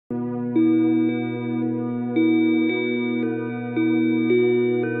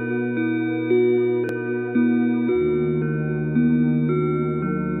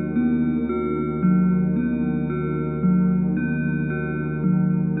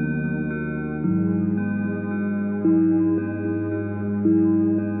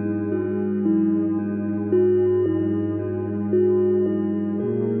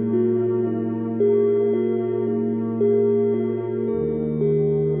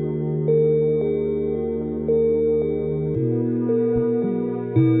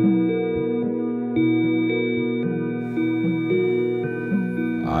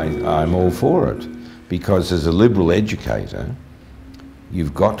all for it, because as a liberal educator,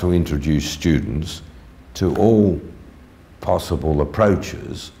 you've got to introduce students to all possible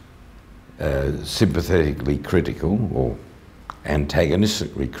approaches, sympathetically critical or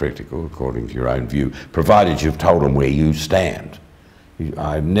antagonistically critical, according to your own view, provided you've told them where you stand.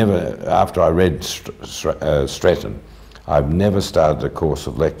 I've never, after I read Stratton, I've never started a course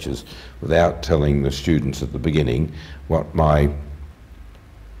of lectures without telling the students at the beginning what my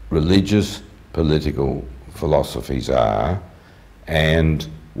religious, political philosophies are and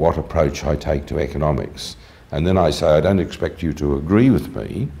what approach I take to economics. And then I say, I don't expect you to agree with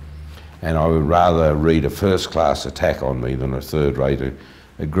me, and I would rather read a first-class attack on me than a third-rate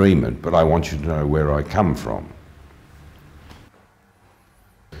agreement, but I want you to know where I come from.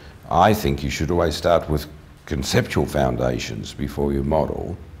 I think you should always start with conceptual foundations before you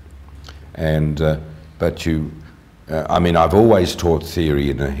model, and I mean, I've always taught theory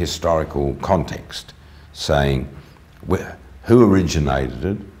in a historical context, saying who originated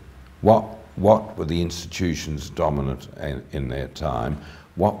it, what were the institutions dominant in their time,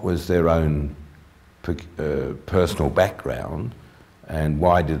 what was their own personal background, and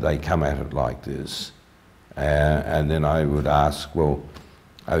why did they come at it like this? And then I would ask, well,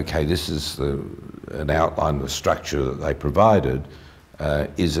 okay, this is an outline of the structure that they provided.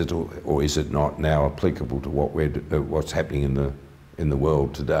 Is it or is it not now applicable to what's happening in the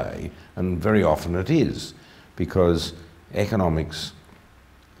world today? And very often it is, because economics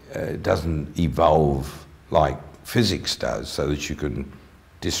doesn't evolve like physics does, so that you can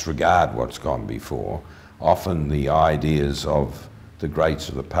disregard what's gone before. Often the ideas of the greats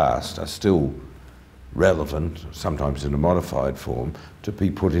of the past are still relevant, sometimes in a modified form, to be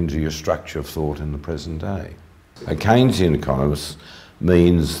put into your structure of thought in the present day. A Keynesian economist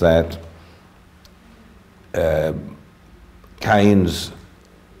means that Keynes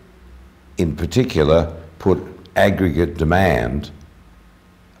in particular put aggregate demand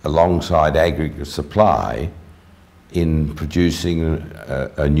alongside aggregate supply in producing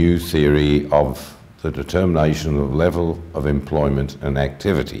a new theory of the determination of the level of employment and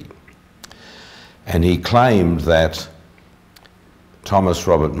activity. And he claimed that Thomas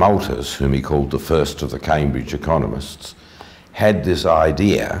Robert Malthus, whom he called the first of the Cambridge economists, had this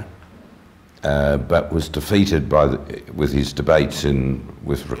idea, but was defeated with his debates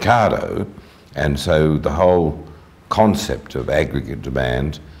with Ricardo, and so the whole concept of aggregate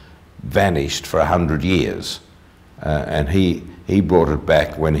demand vanished for 100 years. And he brought it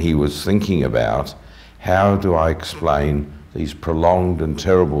back when he was thinking about how do I explain these prolonged and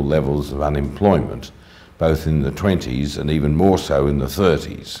terrible levels of unemployment, both in the 20s and even more so in the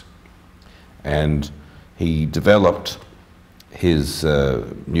 30s. And he developed his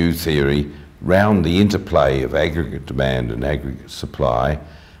new theory round the interplay of aggregate demand and aggregate supply,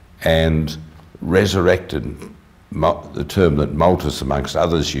 and resurrected the term that Malthus, amongst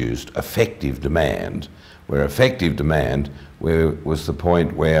others, used, effective demand, where effective demand was the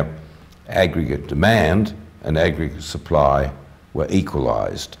point where aggregate demand and aggregate supply were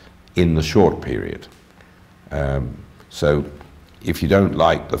equalised in the short period. So if you don't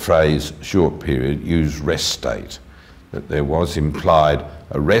like the phrase short period, use rest state. That there was implied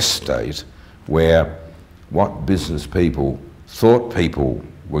a rest state where what business people thought people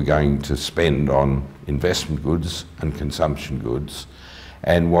were going to spend on investment goods and consumption goods,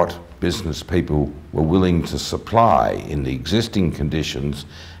 and what business people were willing to supply in the existing conditions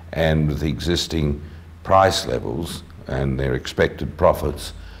and with the existing price levels and their expected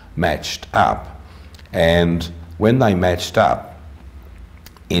profits matched up. And when they matched up,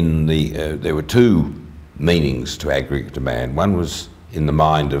 there were two meanings to aggregate demand. One was in the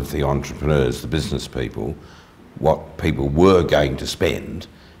mind of the entrepreneurs, the business people, what people were going to spend.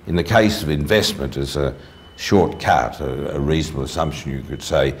 In the case of investment, as a shortcut, a reasonable assumption, you could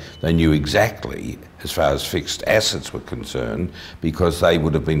say they knew exactly, as far as fixed assets were concerned, because they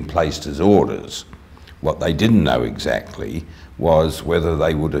would have been placed as orders. What they didn't know exactly was whether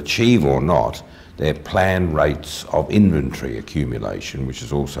they would achieve or not their planned rates of inventory accumulation, which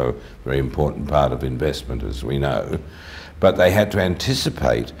is also a very important part of investment, as we know. But they had to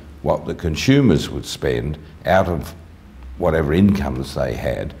anticipate what the consumers would spend out of whatever incomes they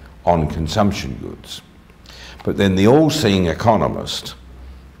had on consumption goods. But then the all-seeing economist,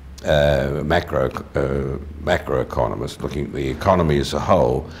 macroeconomist, looking at the economy as a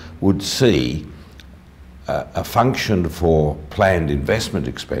whole, would see a function for planned investment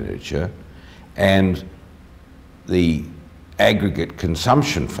expenditure and the aggregate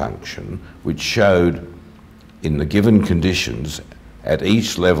consumption function, which showed in the given conditions at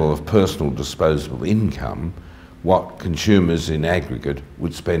each level of personal disposable income what consumers in aggregate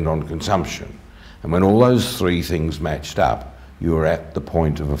would spend on consumption. And when all those three things matched up, you were at the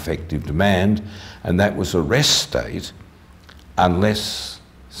point of effective demand, and that was a rest state unless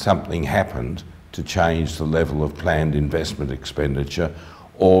something happened to change the level of planned investment expenditure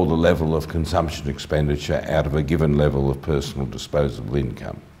or the level of consumption expenditure out of a given level of personal disposable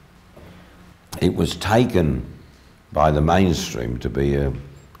income. It was taken by the mainstream to be an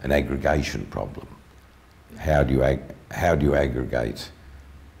aggregation problem. How do you aggregate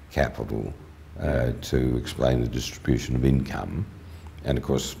capital to explain the distribution of income? And of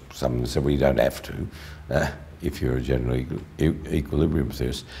course, some of them said, well, you don't have to if you're a general equilibrium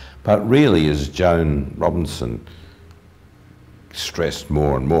theorist. But really, as Joan Robinson stressed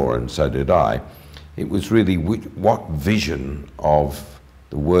more and more, and so did I, it was really what vision of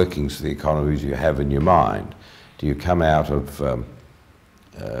the workings of the economy do you have in your mind? Do you come out of the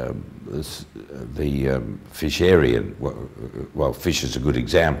Fisherian, well, Fish is a good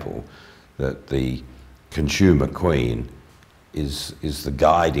example, that the consumer queen is the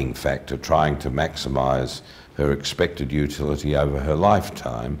guiding factor, trying to maximise her expected utility over her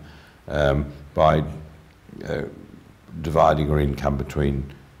lifetime by dividing her income between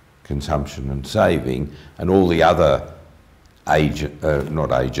consumption and saving, and all the other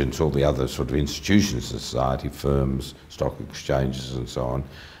not agents, all the other sort of institutions of society, firms, stock exchanges and so on,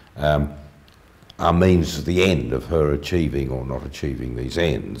 are means to the end of her achieving or not achieving these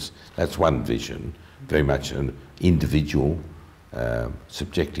ends. That's one vision, very much an individual,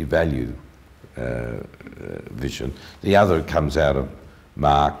 subjective value vision. The other comes out of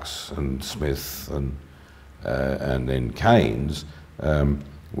Marx and Smith and then Keynes,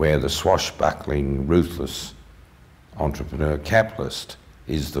 where the swashbuckling, ruthless entrepreneur capitalist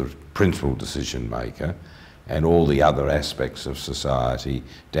is the principal decision maker, and all the other aspects of society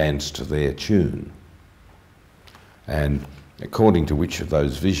dance to their tune. And according to which of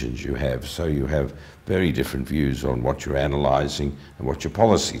those visions you have, so you have very different views on what you're analysing and what your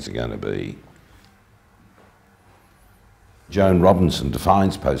policies are going to be. Joan Robinson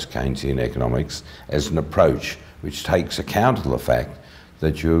defines post-Keynesian economics as an approach which takes account of the fact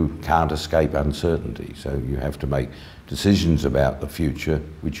that you can't escape uncertainty. So you have to make decisions about the future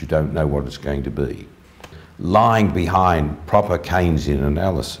which you don't know what it's going to be. Lying behind proper Keynesian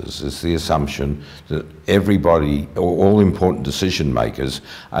analysis is the assumption that everybody, or all important decision makers,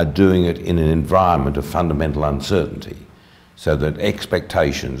 are doing it in an environment of fundamental uncertainty, so that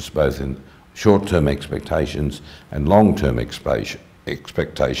expectations, both in short-term expectations and long-term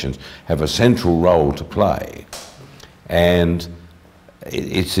expectations, have a central role to play. And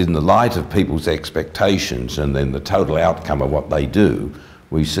it's in the light of people's expectations and then the total outcome of what they do,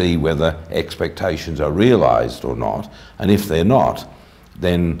 we see whether expectations are realised or not. And if they're not,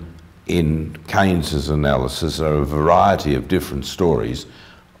 then in Keynes's analysis there are a variety of different stories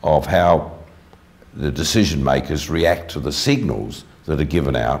of how the decision makers react to the signals that are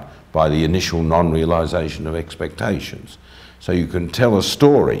given out by the initial non-realisation of expectations. So you can tell a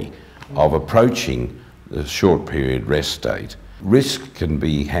story of approaching the short period rest state. Risk can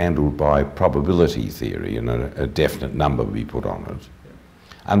be handled by probability theory and a definite number be put on it.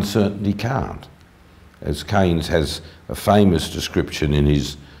 Uncertainty can't. As Keynes has a famous description in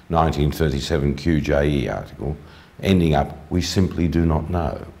his 1937 QJE article, ending up, we simply do not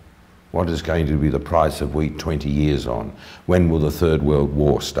know. What is going to be the price of wheat 20 years on? When will the Third World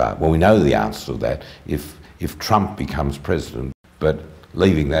War start? Well, we know the answer to that if Trump becomes president, but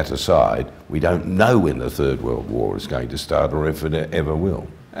leaving that aside, we don't know when the Third World War is going to start or if it ever will.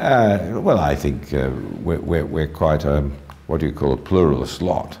 Well, I think we're quite a, what do you call, a pluralist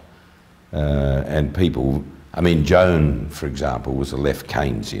lot. And people, I mean, Joan, for example, was a left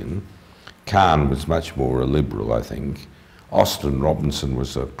Keynesian. Kahn was much more a liberal, I think. Austin Robinson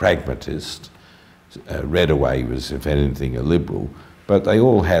was a pragmatist. Redaway was, if anything, a liberal. But they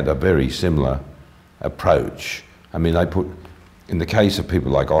all had a very similar approach. I mean, they put, in the case of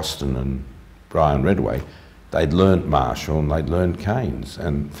people like Austin and Brian Redaway, they'd learnt Marshall and they'd learnt Keynes,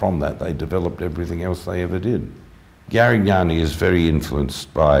 and from that they developed everything else they ever did. Garignani is very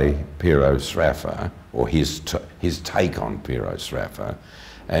influenced by Piero Sraffa, or his take on Piero Sraffa,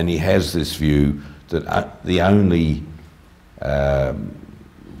 and he has this view that the only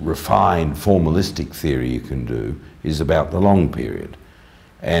refined formalistic theory you can do is about the long period.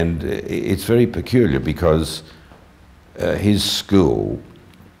 And it's very peculiar because his school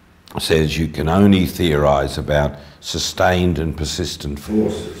says you can only theorise about sustained and persistent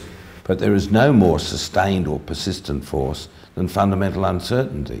forces. But there is no more sustained or persistent force than fundamental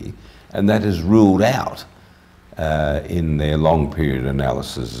uncertainty, and that is ruled out in their long period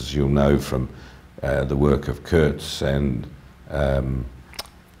analysis, as you'll know from the work of Kurtz and Neri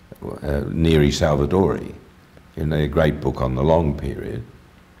Salvadori in a great book on the long period,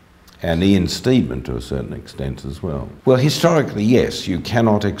 and Ian Steedman to a certain extent as well. Well, historically, yes, you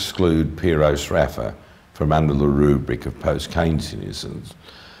cannot exclude Pirro-Sraffa from under the rubric of post-Keynesianism,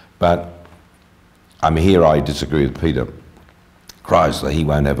 but here I disagree with Peter Chrysler. He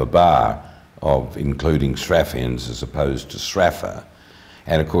won't have a bar of including Sraffians as opposed to Sraffa.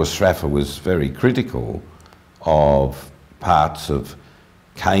 And of course Sraffa was very critical of parts of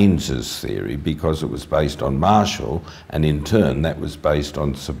Keynes's theory because it was based on Marshall, and in turn that was based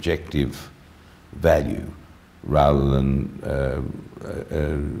on subjective value rather than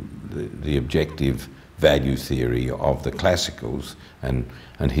the objective value theory of the classicals and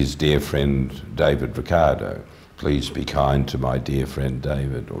his dear friend David Ricardo. Please be kind to my dear friend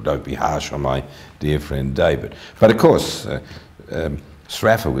David, or don't be harsh on my dear friend David. But of course,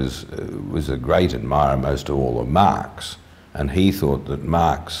 Sraffa was a great admirer most of all of Marx, and he thought that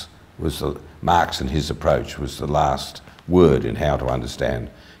Marx and his approach was the last word in how to understand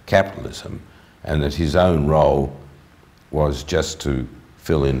capitalism, and that his own role was just to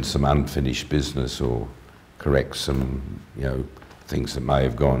fill in some unfinished business or correct some, things that may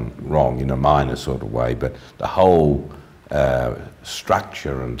have gone wrong in a minor sort of way, but the whole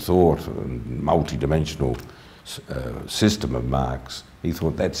structure and thought and multi-dimensional system of Marx, he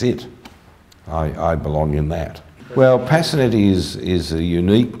thought, that's it. I belong in that. Well, Passanetti is a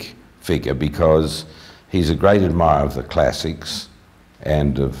unique figure because he's a great admirer of the classics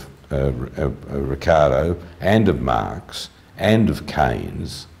and of Ricardo and of Marx and of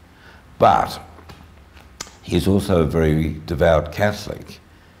Keynes, but he's also a very devout Catholic.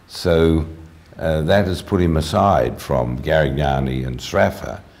 So that has put him aside from Garignani and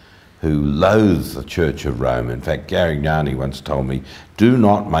Sraffa, who loathe the Church of Rome. In fact, Garignani once told me, do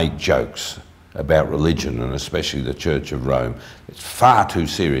not make jokes about religion, and especially the Church of Rome. It's far too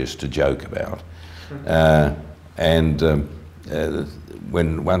serious to joke about. When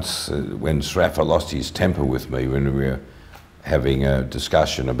Sraffa lost his temper with me when we were having a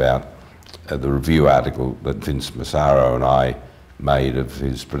discussion about the review article that Vince Massaro and I made of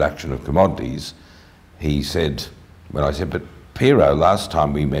his production of commodities, he said, when I said, but Pirro, last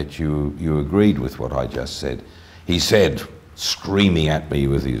time we met you agreed with what I just said. He said, screaming at me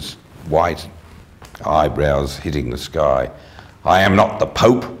with his white eyebrows hitting the sky, I am not the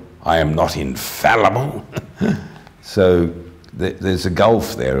Pope, I am not infallible. So there's a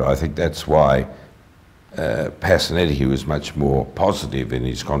gulf there. I think that's why Passanetti, who was much more positive in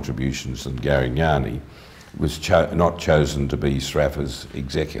his contributions than Garignani, was not chosen to be Sraffa's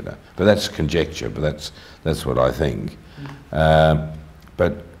executor. But that's conjecture, but that's what I think.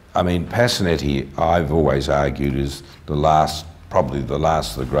 But I mean, Passanetti, I've always argued, is the last, probably the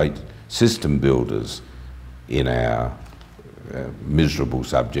last of the great system builders in our miserable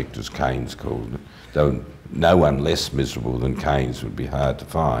subject, as Keynes called it, though no one less miserable than Keynes would be hard to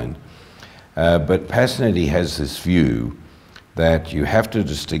find. But Passanetti has this view that you have to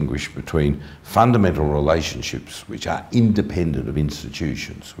distinguish between fundamental relationships which are independent of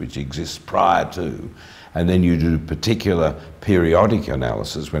institutions, which exist prior to, and then you do particular periodic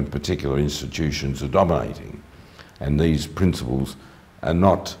analysis when particular institutions are dominating. And these principles are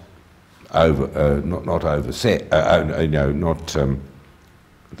not overset,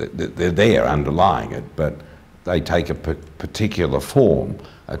 they're there underlying it, but they take a particular form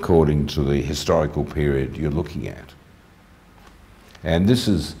according to the historical period you're looking at. And this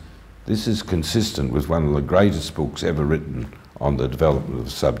is consistent with one of the greatest books ever written on the development of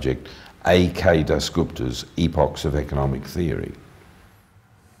the subject, A.K. Dasgupta's Epochs of Economic Theory.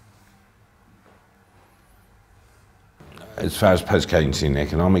 As far as post-Keynesian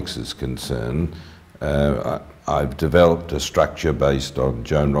economics is concerned, I've developed a structure based on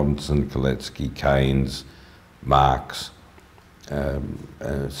Joan Robinson, Kalecki, Keynes, Marx,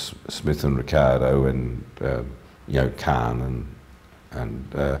 Smith and Ricardo, and Kahn,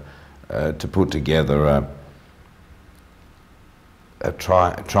 and to put together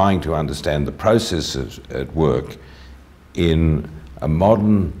trying to understand the processes at work in a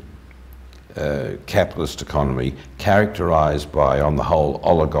modern capitalist economy characterised by, on the whole,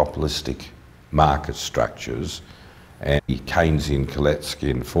 oligopolistic market structures and Keynesian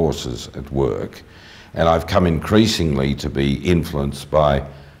Kaleckian forces at work. And I've come increasingly to be influenced by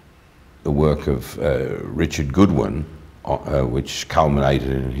the work of Richard Goodwin, which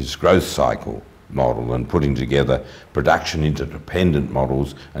culminated in his growth cycle model and putting together production interdependent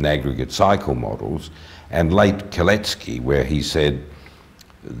models and aggregate cycle models, and late Kalecki, where he said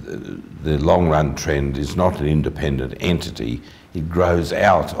the long run trend is not an independent entity, it grows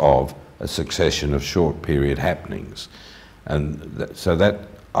out of a succession of short period happenings. And so that,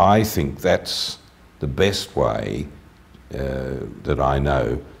 I think that's the best way that I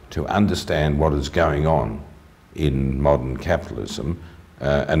know to understand what is going on in modern capitalism.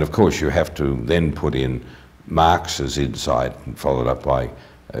 And of course you have to then put in Marx's insight, followed up by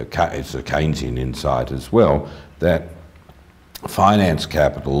it's a Keynesian insight as well, that finance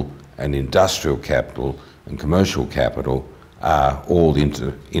capital and industrial capital and commercial capital are all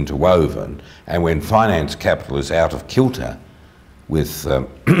interwoven. And when finance capital is out of kilter with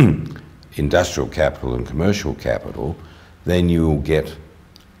industrial capital and commercial capital, then you will get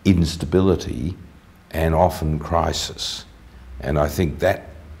instability and often crisis. And I think that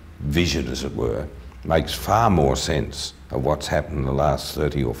vision, as it were, makes far more sense of what's happened in the last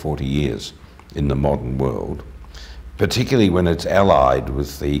 30 or 40 years in the modern world, particularly when it's allied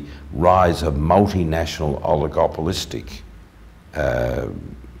with the rise of multinational oligopolistic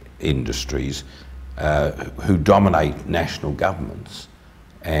industries who dominate national governments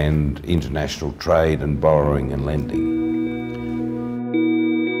and international trade and borrowing and lending.